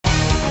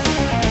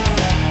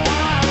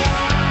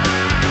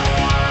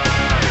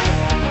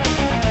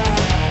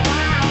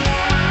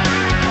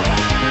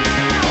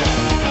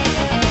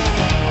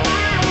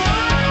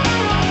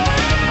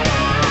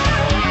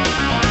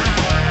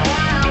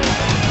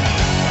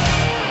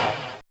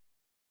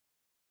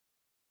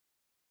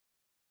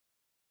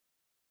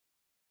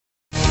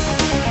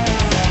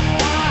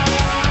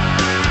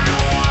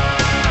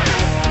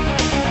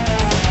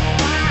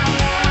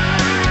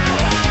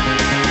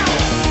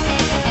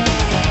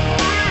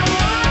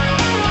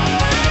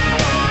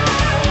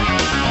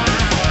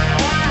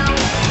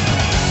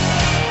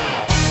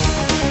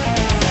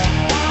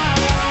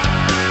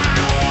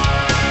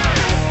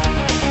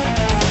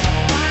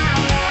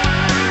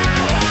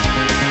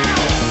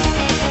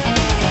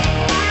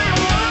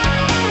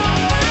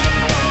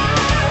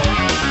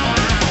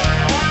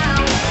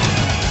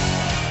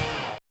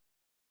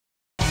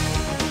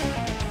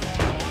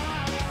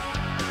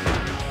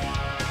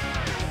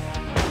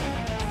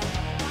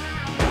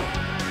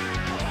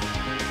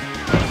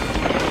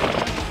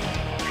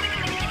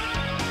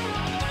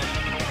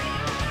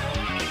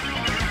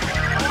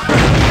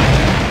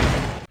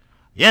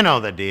You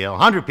know the deal.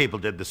 100 people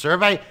did the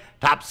survey.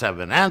 Top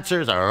 7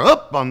 answers are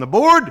up on the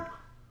board.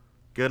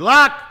 Good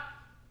luck.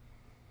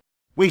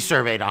 We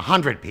surveyed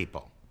 100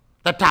 people.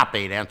 The top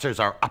 8 answers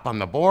are up on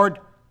the board.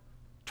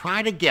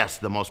 Try to guess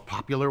the most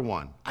popular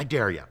one. I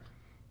dare you.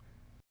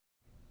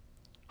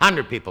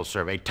 100 people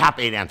surveyed. Top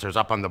 8 answers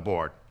up on the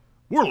board.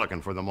 We're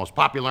looking for the most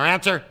popular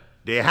answer.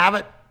 Do you have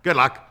it? Good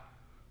luck.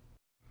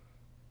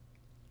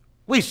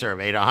 We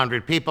surveyed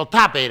 100 people.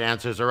 Top 8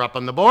 answers are up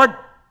on the board.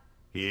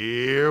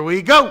 Here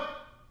we go.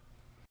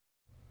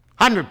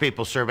 100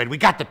 people surveyed. We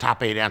got the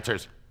top 8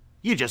 answers.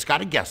 You just got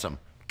to guess them.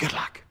 Good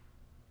luck.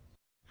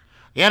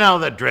 You know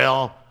the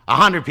drill.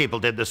 100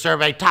 people did the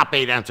survey. Top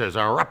 8 answers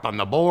are up on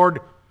the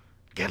board.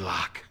 Good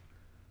luck.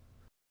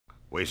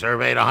 We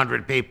surveyed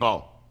 100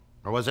 people.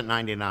 Or was it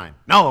 99?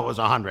 No, it was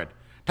 100.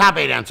 Top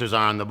 8 answers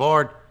are on the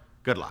board.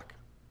 Good luck.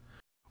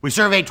 We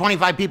surveyed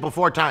 25 people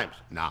 4 times.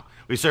 No,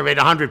 we surveyed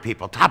 100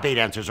 people. Top 8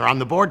 answers are on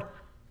the board.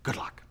 Good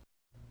luck.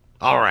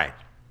 All right,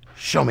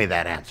 show me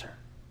that answer.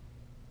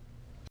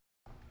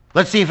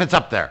 Let's see if it's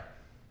up there.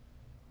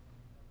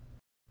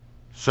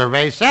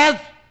 Survey says.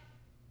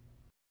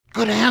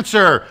 Good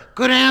answer.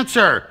 Good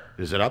answer.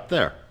 Is it up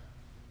there?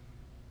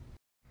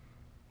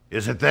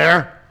 Is it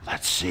there?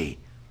 Let's see.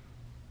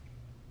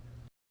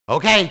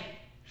 Okay,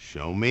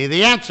 show me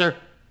the answer.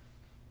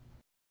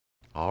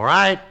 All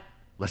right,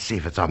 let's see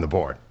if it's on the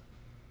board.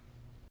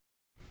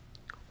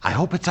 I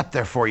hope it's up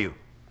there for you.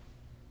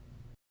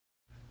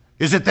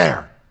 Is it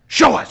there?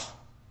 Show us.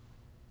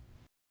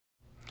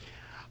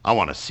 I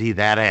want to see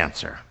that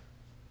answer.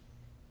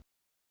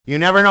 You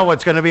never know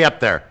what's going to be up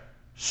there.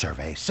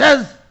 Survey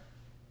says.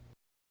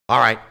 All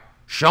right,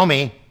 show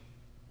me.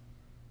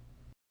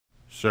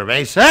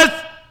 Survey says.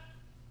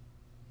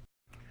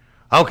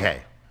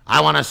 Okay,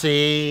 I want to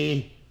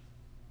see.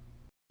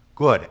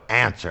 Good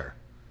answer.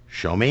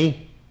 Show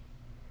me.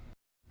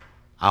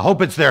 I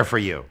hope it's there for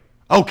you.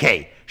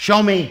 Okay,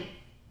 show me.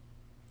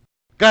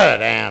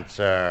 Good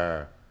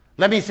answer.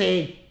 Let me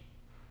see.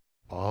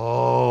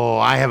 Oh,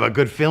 I have a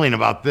good feeling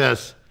about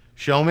this.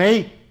 Show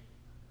me.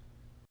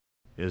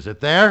 Is it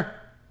there?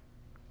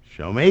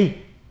 Show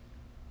me.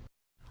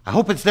 I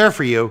hope it's there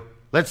for you.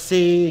 Let's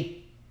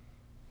see.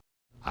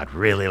 I'd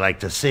really like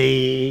to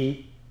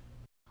see.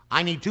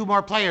 I need 2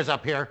 more players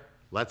up here.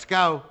 Let's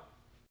go.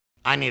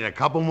 I need a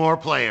couple more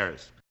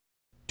players.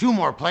 2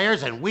 more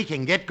players and we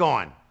can get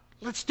going.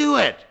 Let's do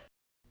it.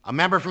 A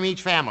member from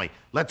each family.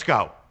 Let's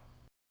go.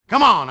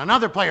 Come on,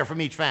 another player from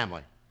each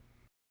family.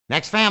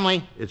 Next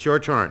family, it's your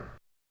turn.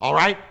 All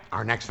right,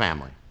 our next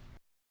family.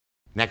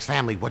 Next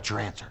family, what's your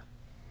answer?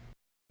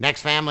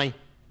 Next family,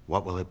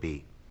 what will it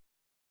be?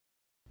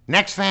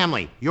 Next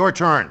family, your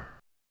turn.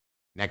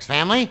 Next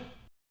family,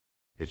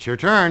 it's your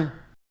turn.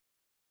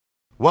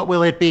 What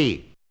will it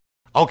be?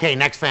 Okay,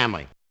 next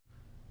family.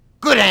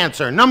 Good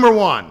answer, number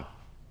 1.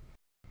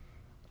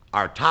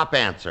 Our top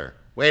answer.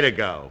 Way to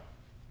go.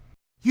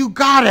 You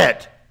got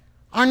it.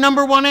 Our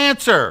number 1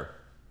 answer.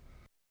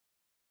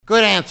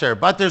 Good answer,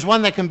 but there's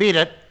one that can beat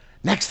it.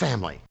 Next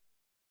family.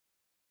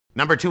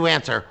 Number 2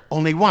 answer.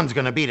 Only one's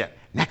going to beat it.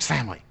 Next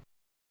family.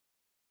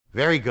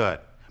 Very good.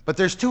 But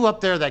there's 2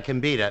 up there that can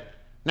beat it.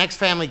 Next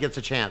family gets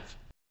a chance.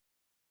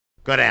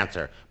 Good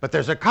answer. But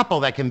there's a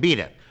couple that can beat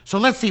it. So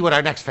let's see what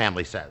our next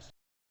family says.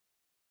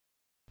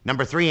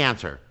 Number 3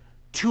 answer.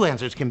 2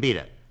 answers can beat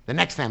it. The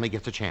next family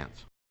gets a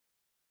chance.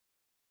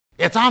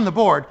 It's on the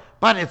board,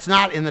 but it's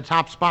not in the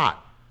top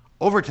spot.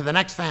 Over to the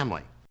next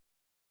family.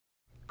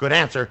 Good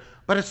answer,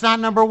 but it's not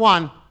number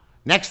 1.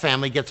 Next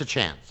family gets a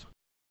chance.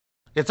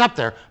 It's up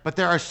there, but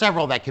there are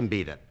several that can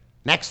beat it.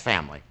 Next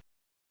family.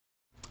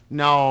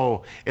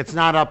 No, it's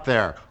not up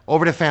there.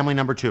 Over to family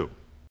number 2.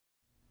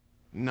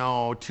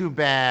 No, too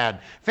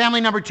bad.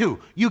 Family number 2,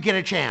 you get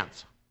a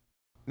chance.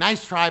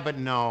 Nice try, but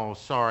no,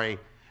 sorry.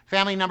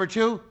 Family number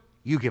 2,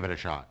 you give it a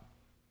shot.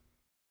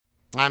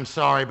 I'm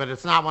sorry, but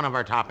it's not one of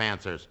our top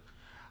answers.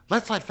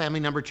 Let's let family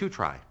number 2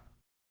 try.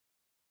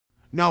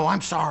 No,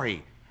 I'm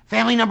sorry.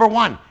 Family number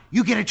 1,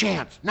 you get a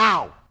chance,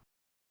 now.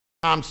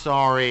 I'm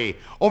sorry.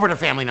 Over to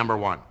family number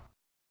 1.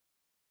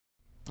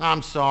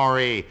 I'm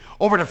sorry.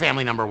 Over to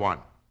family number 1.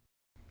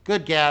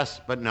 Good guess,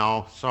 but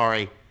no,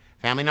 sorry.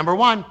 Family number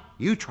 1,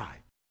 you try.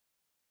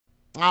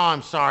 Oh,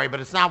 I'm sorry, but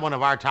it's not one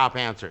of our top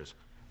answers.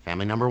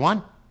 Family number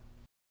 1.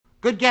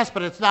 Good guess,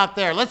 but it's not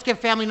there. Let's give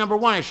family number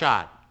 1 a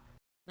shot.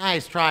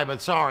 Nice try,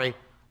 but sorry.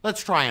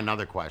 Let's try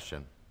another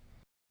question.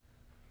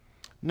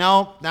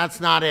 No, that's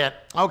not it.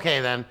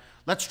 Okay, then.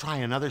 Let's try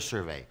another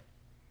survey.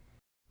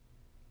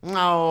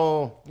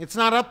 No, it's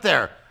not up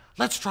there.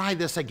 Let's try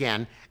this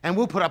again, and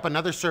we'll put up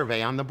another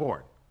survey on the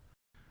board.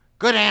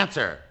 Good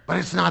answer, but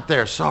it's not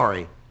there.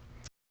 Sorry.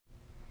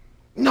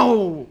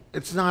 No,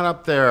 it's not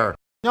up there.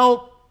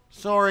 Nope,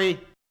 sorry.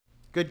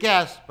 Good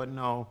guess, but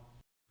no.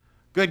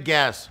 Good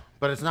guess,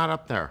 but it's not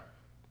up there.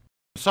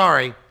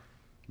 Sorry,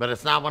 but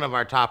it's not one of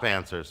our top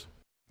answers.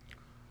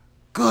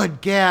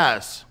 Good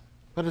guess,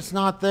 but it's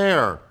not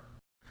there.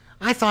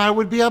 I thought it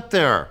would be up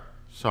there.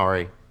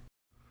 Sorry.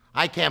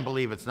 I can't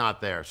believe it's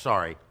not there.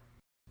 Sorry.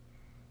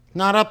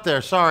 Not up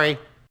there. Sorry.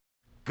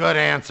 Good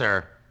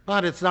answer,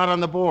 but it's not on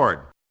the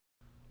board.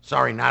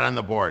 Sorry, not on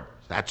the board.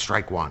 That's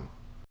strike one.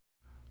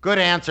 Good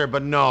answer,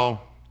 but no.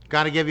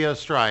 Got to give you a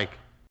strike.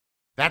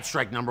 That's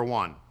strike number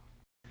one.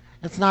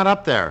 It's not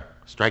up there.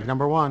 Strike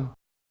number one.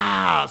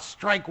 Ah,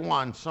 strike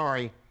one.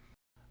 Sorry.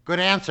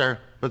 Good answer,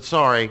 but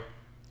sorry.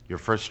 Your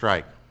first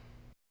strike.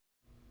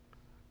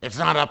 It's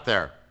not up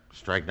there.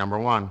 Strike number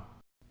one.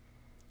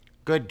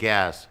 Good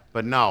guess,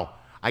 but no.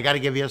 I got to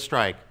give you a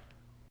strike.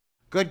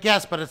 Good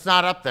guess, but it's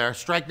not up there.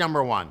 Strike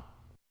number one.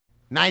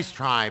 Nice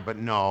try, but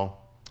no.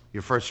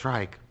 Your first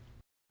strike.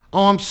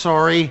 Oh, I'm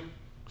sorry.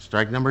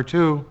 Strike number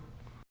two.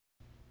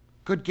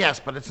 Good guess,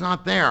 but it's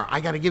not there.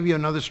 I got to give you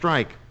another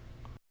strike.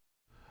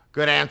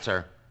 Good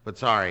answer, but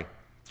sorry.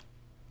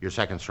 Your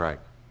second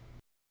strike.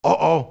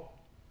 Uh-oh.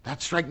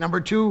 That's strike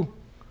number two.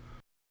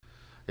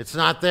 It's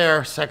not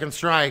there. Second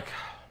strike.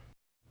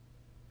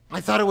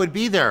 I thought it would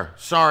be there.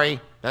 Sorry.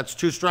 That's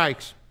two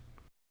strikes.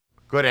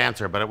 Good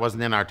answer, but it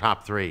wasn't in our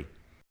top three.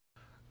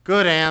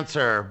 Good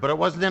answer, but it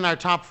wasn't in our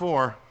top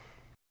four.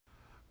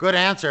 Good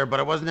answer, but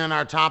it wasn't in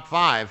our top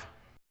five.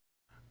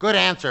 Good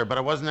answer, but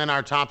it wasn't in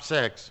our top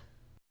six.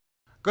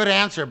 Good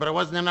answer, but it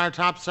wasn't in our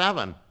top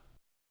seven.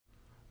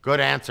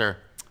 Good answer,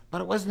 but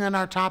it wasn't in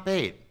our top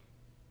eight.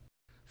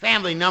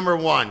 Family number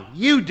one,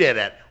 you did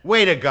it.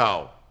 Way to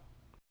go.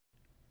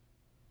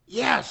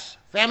 Yes,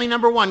 family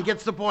number one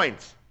gets the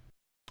points.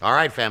 All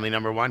right, family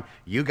number one,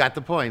 you got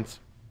the points.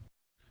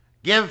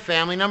 Give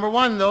family number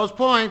one those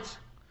points.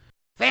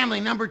 Family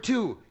number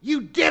two,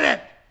 you did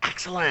it.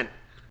 Excellent.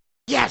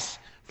 Yes,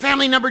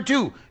 family number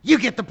two, you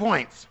get the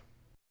points.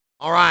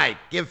 All right,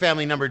 give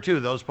family number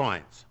two those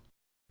points.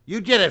 You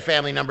did it,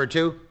 family number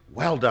two.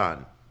 Well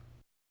done.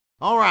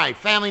 All right,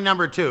 family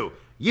number two,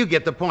 you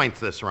get the points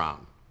this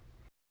round.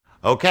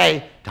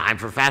 Okay, time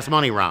for Fast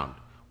Money Round.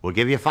 We'll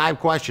give you 5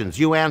 questions.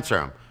 You answer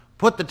them.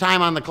 Put the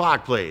time on the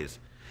clock, please.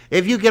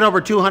 If you get over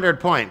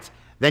 200 points,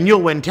 then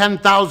you'll win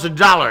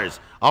 $10,000.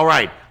 All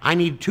right, I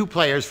need 2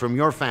 players from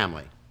your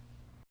family.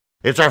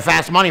 It's our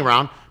Fast Money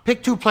Round.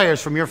 Pick 2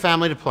 players from your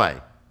family to play.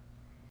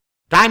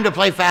 Time to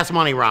play Fast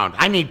Money Round.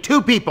 I need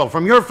 2 people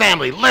from your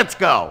family. Let's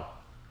go.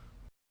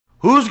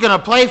 Who's going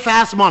to play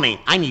Fast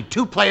Money? I need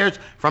 2 players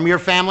from your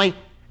family,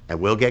 and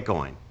we'll get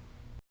going.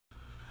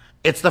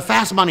 It's the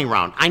Fast Money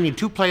Round. I need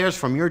 2 players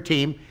from your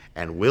team,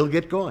 and we'll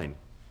get going.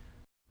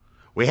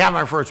 We have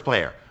our first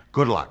player.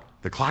 Good luck.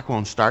 The clock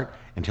won't start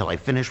until I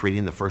finish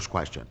reading the first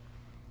question.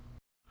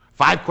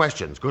 5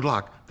 questions. Good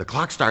luck. The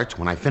clock starts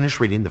when I finish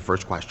reading the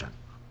first question.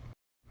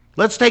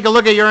 Let's take a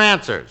look at your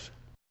answers.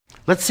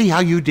 Let's see how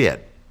you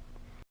did.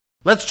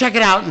 Let's check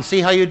it out and see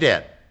how you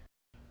did.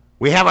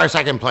 We have our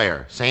second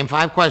player. Same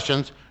 5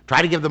 questions.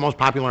 Try to give the most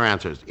popular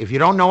answers. If you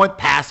don't know it,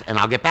 pass, and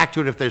I'll get back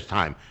to it if there's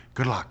time.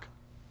 Good luck.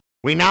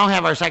 We now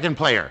have our second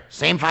player.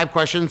 Same 5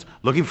 questions,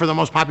 looking for the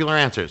most popular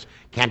answers.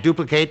 Can't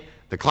duplicate.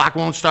 The clock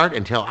won't start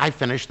until I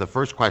finish the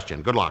first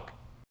question. Good luck.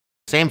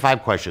 Same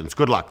 5 questions.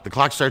 Good luck. The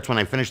clock starts when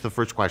I finish the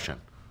first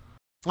question.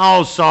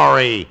 Oh,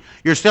 sorry.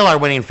 You're still our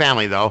winning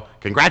family, though.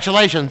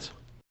 Congratulations.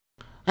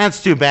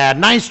 That's too bad.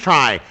 Nice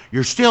try.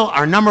 You're still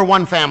our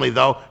 #1 family,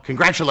 though.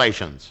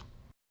 Congratulations.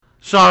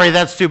 Sorry,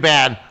 that's too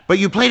bad. But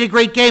you played a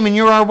great game and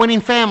you're our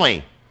winning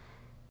family.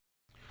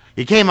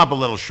 You came up a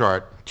little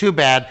short. Too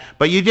bad.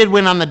 But you did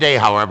win on the day,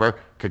 however.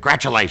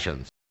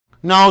 Congratulations.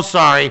 No,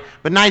 sorry,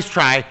 but nice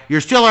try.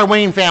 You're still our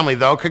winning family,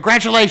 though.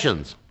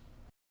 Congratulations.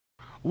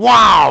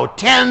 Wow,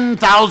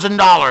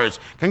 $10,000.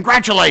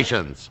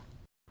 Congratulations.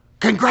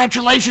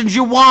 Congratulations,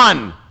 you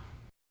won.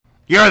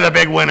 You're the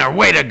big winner.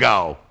 Way to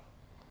go.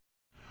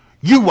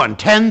 You won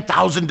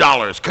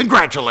 $10,000.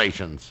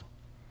 Congratulations.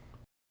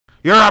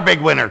 You're our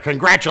big winner.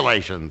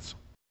 Congratulations.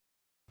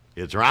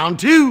 It's round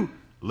 2.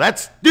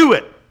 Let's do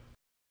it.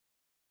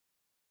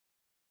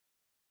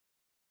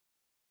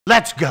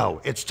 Let's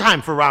go. It's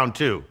time for round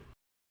 2.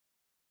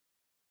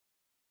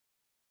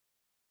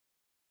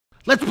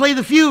 Let's play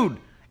the feud.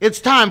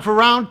 It's time for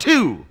round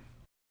 2.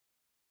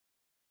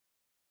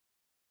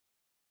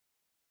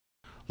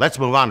 Let's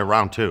move on to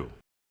round 2.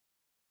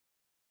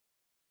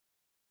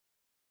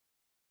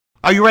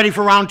 Are you ready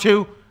for round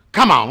 2?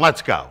 Come on,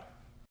 let's go.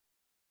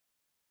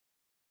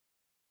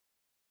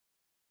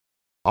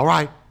 All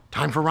right,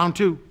 time for round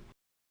 2.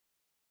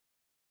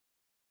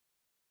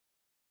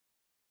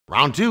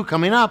 Round 2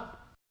 coming up.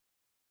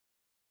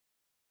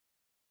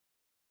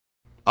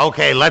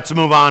 Okay, let's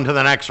move on to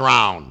the next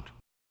round.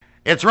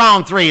 It's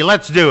round 3.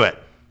 Let's do it.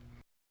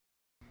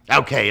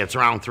 Okay, it's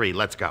round 3.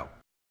 Let's go.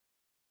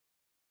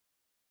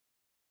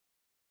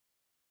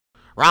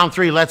 Round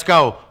 3. Let's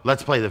go.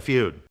 Let's play the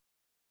feud.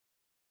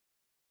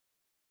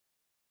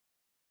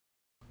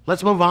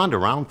 Let's move on to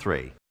round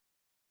 3.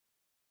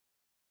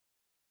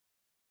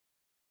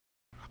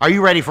 Are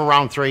you ready for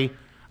round 3?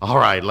 All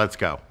right, let's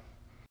go.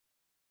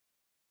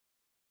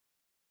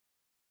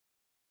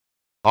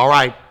 All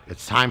right,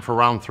 it's time for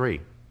round 3.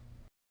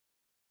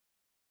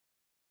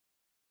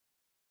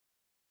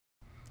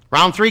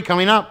 Round 3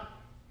 coming up.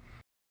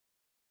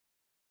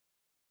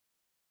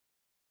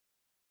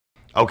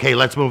 Okay,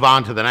 let's move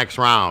on to the next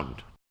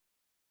round.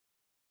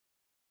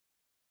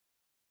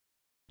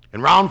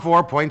 In round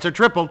 4, points are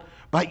tripled,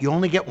 but you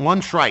only get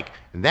one strike,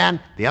 and then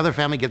the other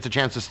family gets a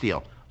chance to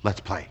steal. Let's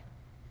play.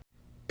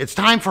 It's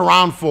time for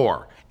round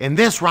 4. In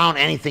this round,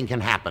 anything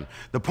can happen.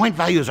 The point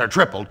values are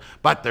tripled,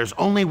 but there's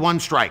only one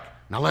strike.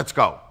 Now let's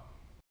go.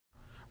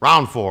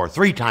 Round 4,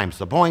 3 times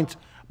the points,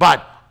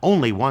 but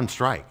only one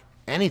strike.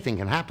 Anything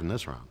can happen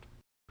this round.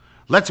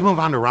 Let's move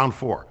on to round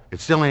 4.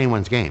 It's still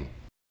anyone's game.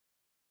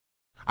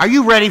 Are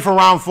you ready for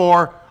round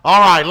 4? All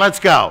right, let's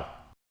go.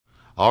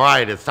 All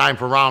right, it's time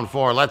for round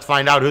 4. Let's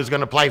find out who's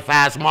going to play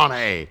fast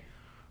money.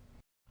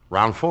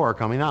 Round 4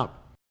 coming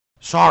up.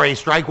 Sorry,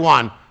 strike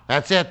 1.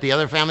 That's it. The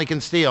other family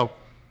can steal.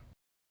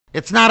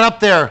 It's not up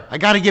there. I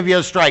got to give you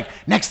a strike.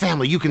 Next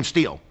family, you can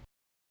steal.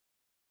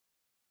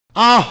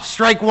 Oh,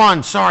 strike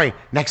 1. Sorry.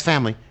 Next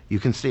family, you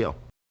can steal.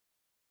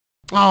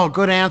 Oh,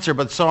 good answer,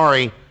 but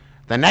sorry.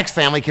 The next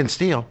family can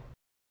steal.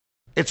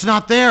 It's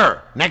not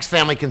there. Next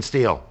family can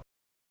steal.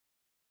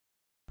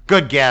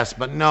 Good guess,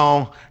 but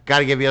no. Got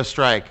to give you a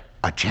strike.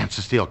 A chance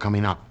to steal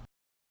coming up.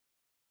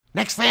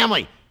 Next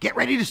family, get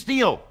ready to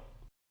steal.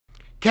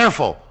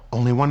 Careful.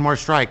 Only one more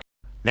strike.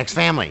 Next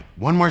family,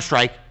 one more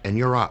strike, and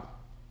you're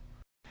up.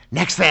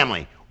 Next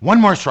family,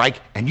 one more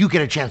strike, and you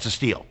get a chance to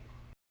steal.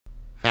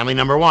 Family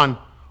number 1,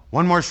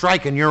 one more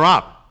strike, and you're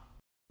up.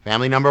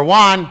 Family number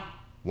 1,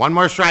 one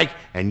more strike,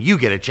 and you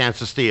get a chance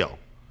to steal.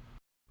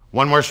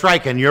 One more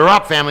strike, and you're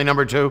up, family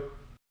number 2.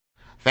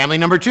 Family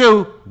number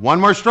 2, one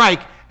more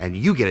strike, and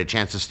you get a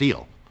chance to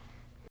steal.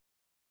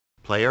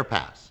 Play or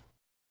pass?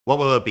 What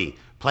will it be?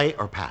 Play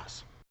or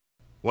pass?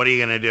 What are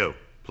you going to do?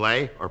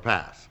 Play or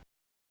pass?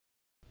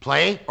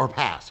 Play or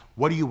pass?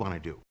 What do you want to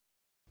do?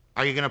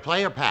 Are you going to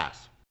play or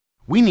pass?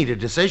 We need a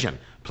decision.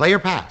 Play or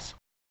pass?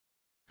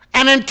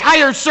 An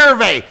entire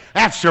survey!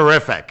 That's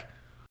terrific.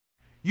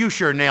 You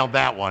sure nailed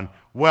that one.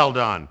 Well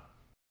done.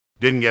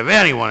 Didn't give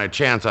anyone a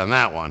chance on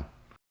that one.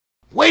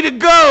 Way to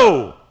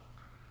go!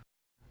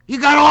 You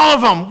got all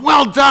of them.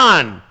 Well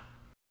done.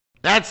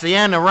 That's the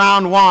end of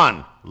round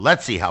 1.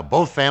 Let's see how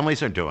both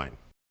families are doing.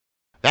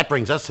 That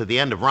brings us to the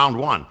end of round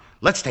 1.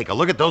 Let's take a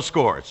look at those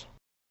scores.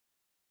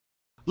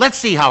 Let's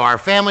see how our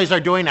families are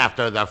doing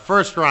after the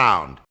first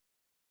round.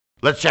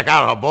 Let's check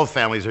out how both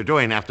families are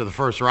doing after the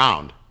first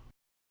round.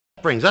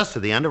 That brings us to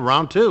the end of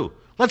round 2.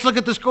 Let's look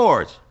at the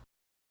scores.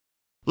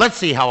 Let's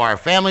see how our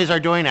families are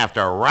doing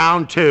after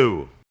round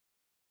 2.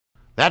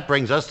 That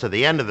brings us to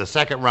the end of the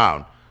second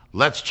round.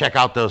 Let's check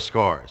out those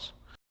scores.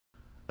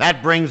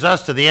 That brings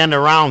us to the end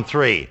of round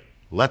 3.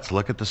 Let's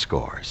look at the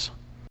scores.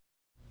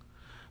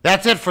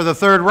 That's it for the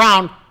third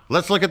round.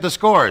 Let's look at the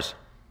scores.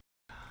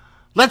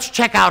 Let's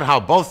check out how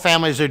both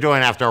families are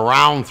doing after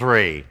round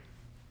 3.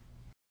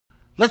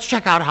 Let's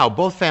check out how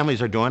both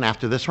families are doing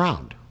after this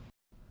round.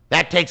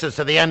 That takes us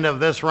to the end of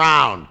this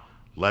round.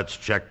 Let's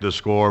check the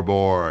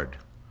scoreboard.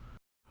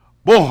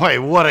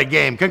 Boy, what a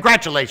game.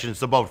 Congratulations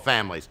to both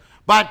families.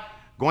 But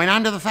going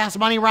on to the fast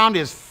money round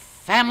is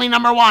family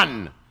number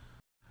 1.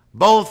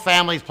 Both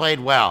families played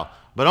well,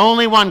 but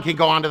only one can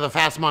go on to the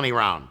fast money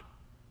round.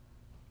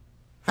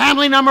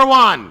 Family number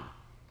 1.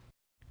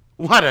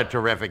 What a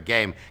terrific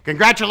game.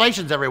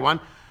 Congratulations, everyone.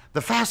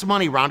 The fast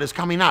money round is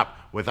coming up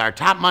with our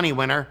top money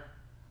winner,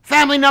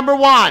 family number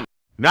 1.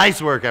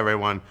 Nice work,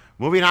 everyone.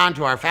 Moving on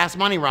to our fast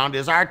money round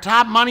is our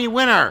top money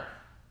winner,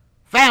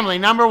 family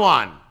number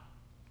 1.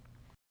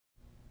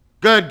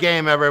 Good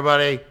game,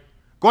 everybody.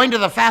 Going to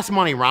the fast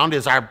money round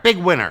is our big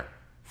winner,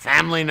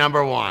 family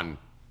number 1.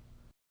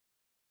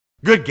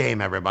 Good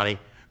game, everybody.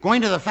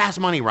 Going to the fast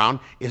money round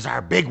is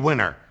our big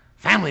winner,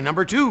 family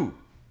number 2.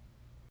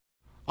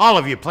 All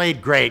of you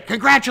played great.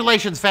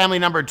 Congratulations, family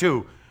number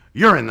 2.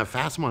 You're in the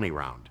fast money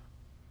round.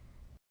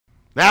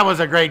 That was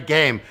a great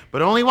game,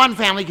 but only one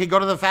family can go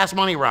to the fast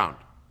money round.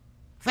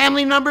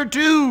 Family number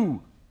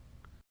 2.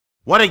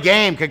 What a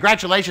game.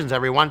 Congratulations,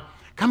 everyone.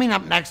 Coming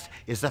up next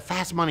is the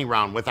fast money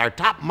round with our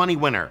top money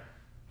winner,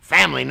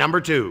 family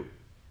number 2.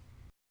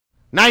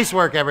 Nice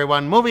work,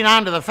 everyone. Moving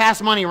on to the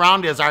fast money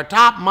round is our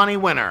top money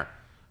winner,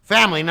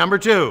 family number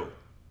 2.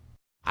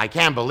 I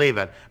can't believe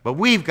it, but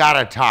we've got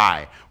a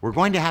tie. We're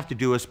going to have to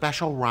do a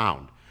special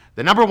round.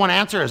 The number 1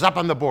 answer is up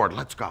on the board.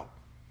 Let's go.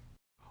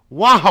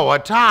 Wow, a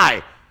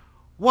tie.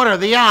 What are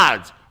the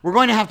odds? We're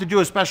going to have to do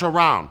a special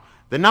round.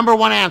 The number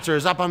 1 answer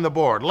is up on the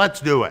board.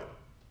 Let's do it.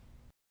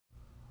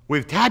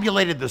 We've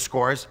tabulated the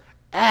scores,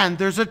 and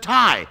there's a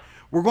tie.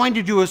 We're going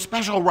to do a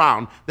special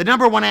round. The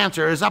number 1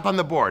 answer is up on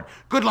the board.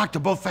 Good luck to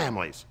both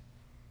families.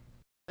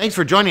 Thanks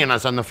for joining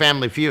us on the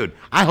Family Feud.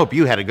 I hope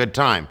you had a good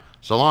time.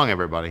 So long,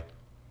 everybody.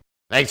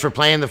 Thanks for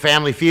playing the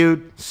Family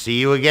Feud.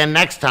 See you again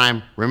next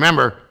time.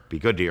 Remember, be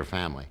good to your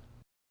family.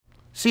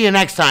 See you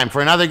next time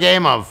for another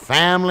game of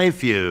Family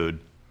Feud.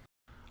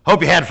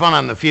 Hope you had fun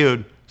on the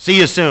feud. See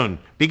you soon.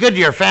 Be good to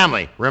your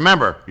family.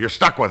 Remember, you're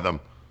stuck with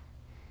them.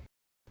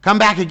 Come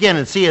back again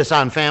and see us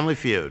on Family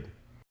Feud.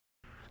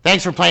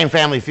 Thanks for playing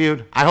Family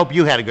Feud. I hope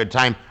you had a good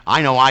time.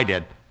 I know I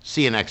did.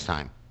 See you next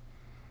time.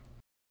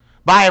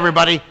 Bye,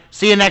 everybody.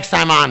 See you next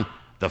time on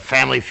the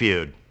Family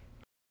Feud.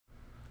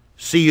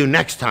 See you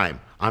next time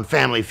on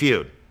Family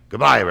Feud.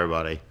 Goodbye,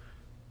 everybody.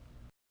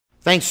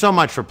 Thanks so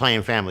much for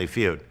playing Family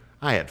Feud.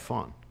 I had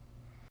fun.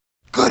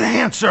 Good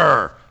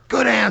answer!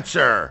 Good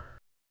answer!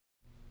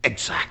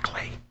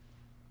 Exactly.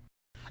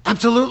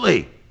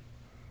 Absolutely.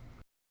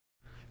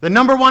 The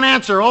number one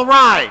answer, all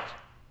right.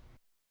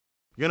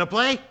 You gonna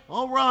play?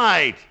 All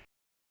right.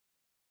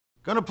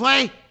 Gonna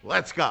play?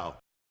 Let's go.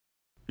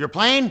 You're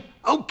playing?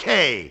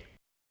 Okay.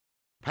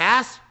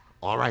 Pass?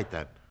 All right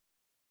then.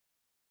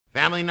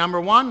 Family number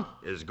one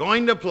is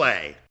going to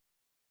play.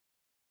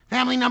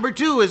 Family number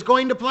two is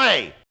going to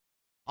play.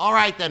 All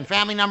right then,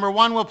 family number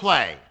one will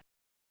play.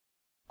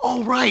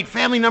 All right,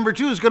 family number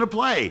two is going to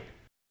play.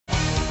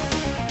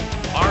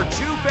 Our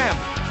two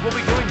families will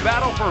be doing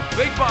battle for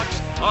big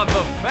bucks on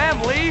the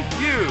Family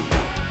Feud.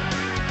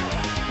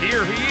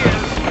 Here he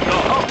is,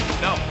 the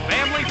host of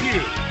Family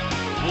Feud,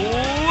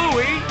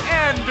 Louie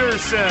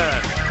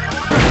Anderson.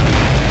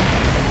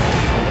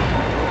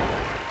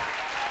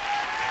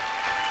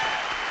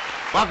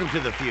 Welcome to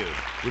the Feud.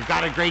 We've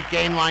got a great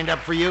game lined up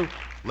for you.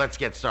 Let's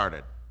get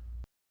started.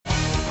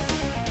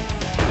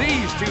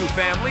 These two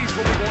families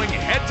will be going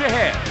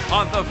head-to-head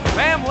on the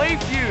Family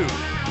Feud.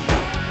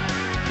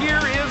 Here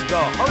is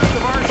the host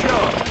of our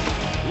show,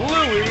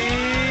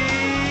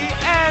 Louie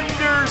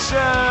Anderson.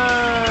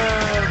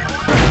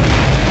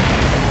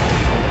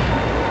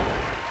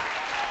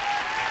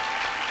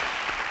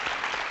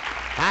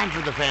 Time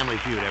for the Family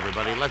Feud,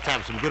 everybody. Let's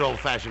have some good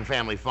old-fashioned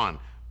family fun.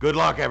 Good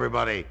luck,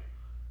 everybody.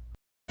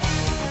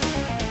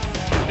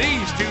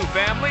 These two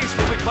families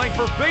will be playing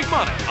for big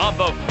money on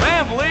the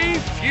Family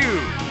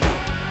Feud.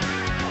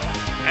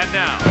 And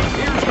now,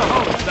 here's the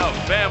host of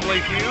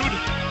Family Feud,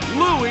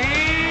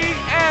 Louie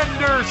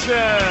Anderson.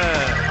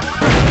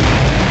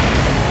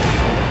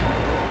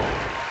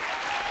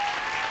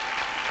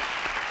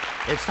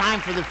 It's time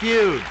for the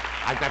feud.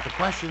 I've got the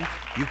questions.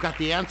 You've got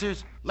the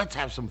answers. Let's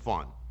have some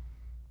fun.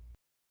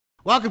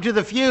 Welcome to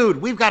the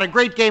Feud. We've got a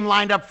great game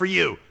lined up for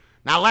you.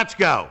 Now let's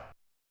go.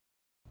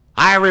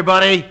 Hi,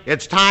 everybody.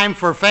 It's time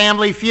for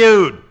Family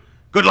Feud.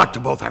 Good luck to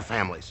both our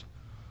families.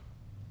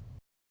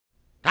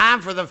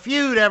 Time for the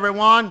feud,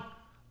 everyone.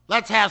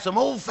 Let's have some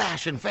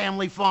old-fashioned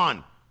family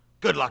fun.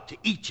 Good luck to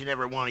each and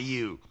every one of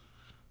you.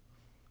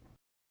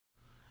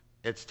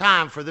 It's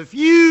time for the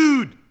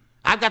feud.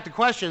 I've got the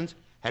questions.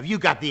 Have you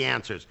got the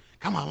answers?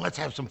 Come on, let's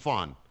have some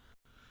fun.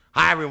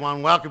 Hi,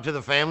 everyone. Welcome to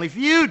the Family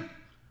Feud.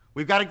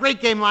 We've got a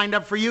great game lined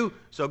up for you,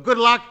 so good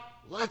luck.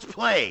 Let's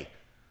play.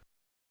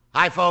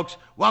 Hi, folks.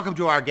 Welcome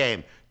to our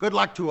game. Good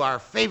luck to our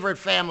favorite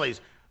families.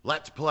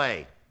 Let's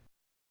play.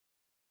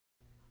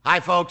 Hi,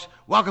 folks.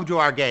 Welcome to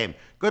our game.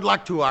 Good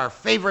luck to our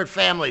favorite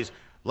families.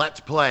 Let's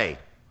play.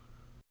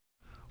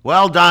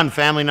 Well done,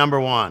 family number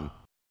one.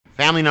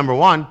 Family number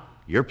one,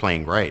 you're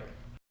playing great.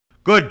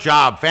 Good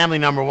job, family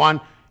number one.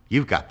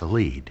 You've got the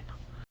lead.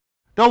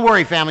 Don't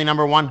worry, family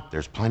number one.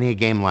 There's plenty of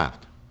game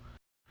left.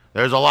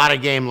 There's a lot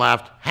of game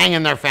left. Hang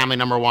in there, family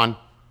number one.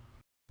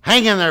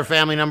 Hang in there,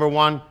 family number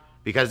one,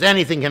 because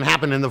anything can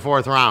happen in the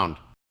fourth round.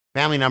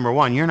 Family number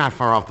one, you're not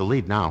far off the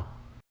lead now.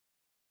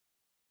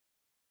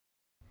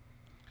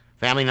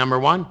 Family number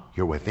one,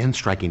 you're within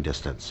striking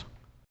distance.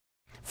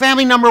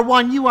 Family number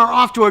one, you are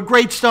off to a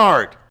great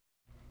start.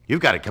 You've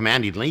got a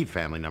commanding lead,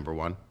 family number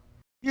one.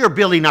 You're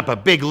building up a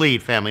big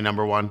lead, family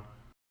number one.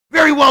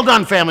 Very well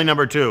done, family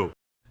number two.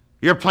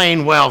 You're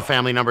playing well,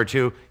 family number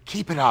two.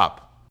 Keep it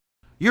up.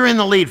 You're in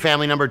the lead,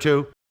 family number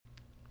two.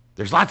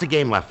 There's lots of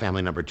game left,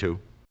 family number two.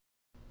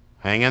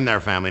 Hang in there,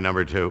 family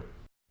number two.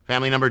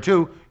 Family number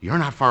two, you're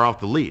not far off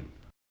the lead.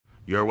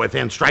 You're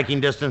within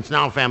striking distance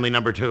now, family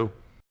number two.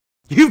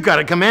 You've got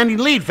a commanding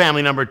lead,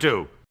 family number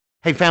two.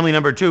 Hey, family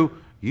number two,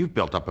 you've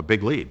built up a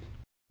big lead.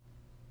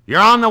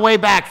 You're on the way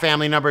back,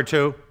 family number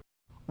two.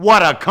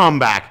 What a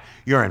comeback.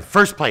 You're in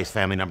first place,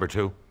 family number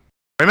two.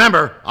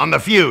 Remember, on the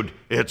feud,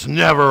 it's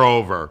never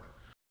over.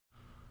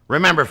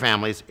 Remember,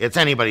 families, it's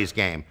anybody's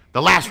game.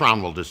 The last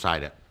round will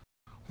decide it.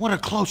 What a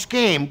close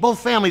game. Both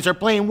families are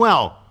playing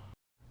well.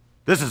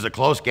 This is a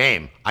close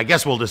game. I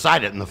guess we'll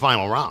decide it in the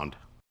final round.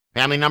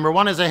 Family number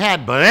one is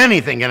ahead, but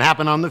anything can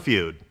happen on the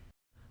feud.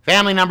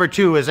 Family number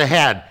two is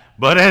ahead,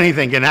 but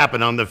anything can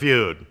happen on the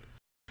feud.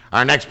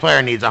 Our next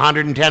player needs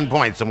 110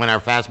 points to win our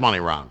fast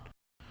money round.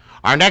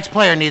 Our next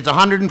player needs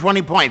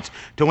 120 points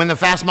to win the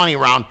fast money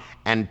round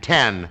and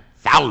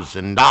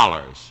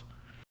 $10,000.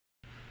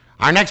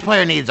 Our next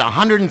player needs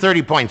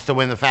 130 points to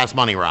win the fast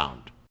money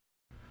round.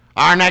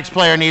 Our next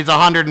player needs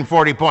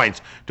 140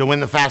 points to win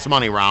the fast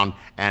money round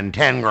and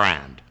 10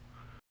 grand.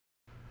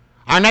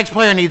 Our next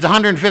player needs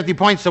 150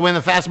 points to win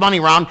the fast money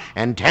round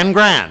and 10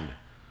 grand.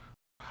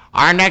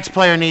 Our next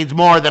player needs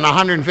more than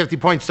 150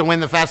 points to win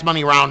the fast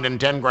money round and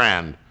 10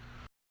 grand.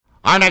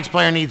 Our next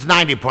player needs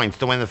 90 points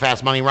to win the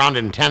fast money round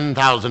and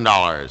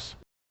 $10,000.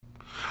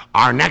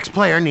 Our next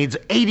player needs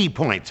 80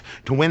 points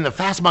to win the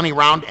fast money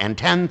round and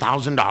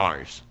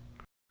 $10,000.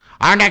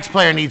 Our next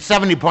player needs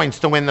 70 points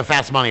to win the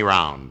fast money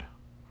round.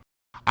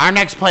 Our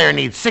next player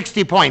needs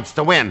 60 points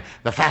to win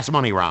the fast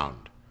money round.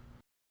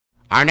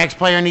 Our next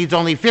player needs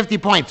only 50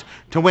 points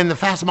to win the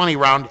fast money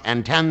round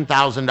and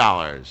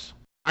 $10,000.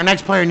 Our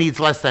next player needs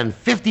less than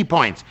 50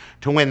 points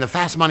to win the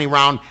fast money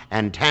round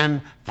and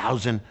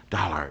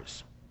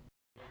 $10,000.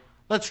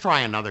 Let's try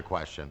another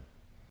question.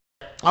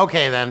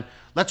 Okay then,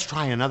 let's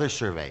try another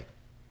survey.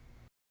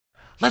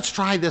 Let's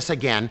try this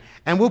again,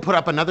 and we'll put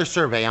up another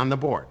survey on the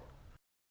board.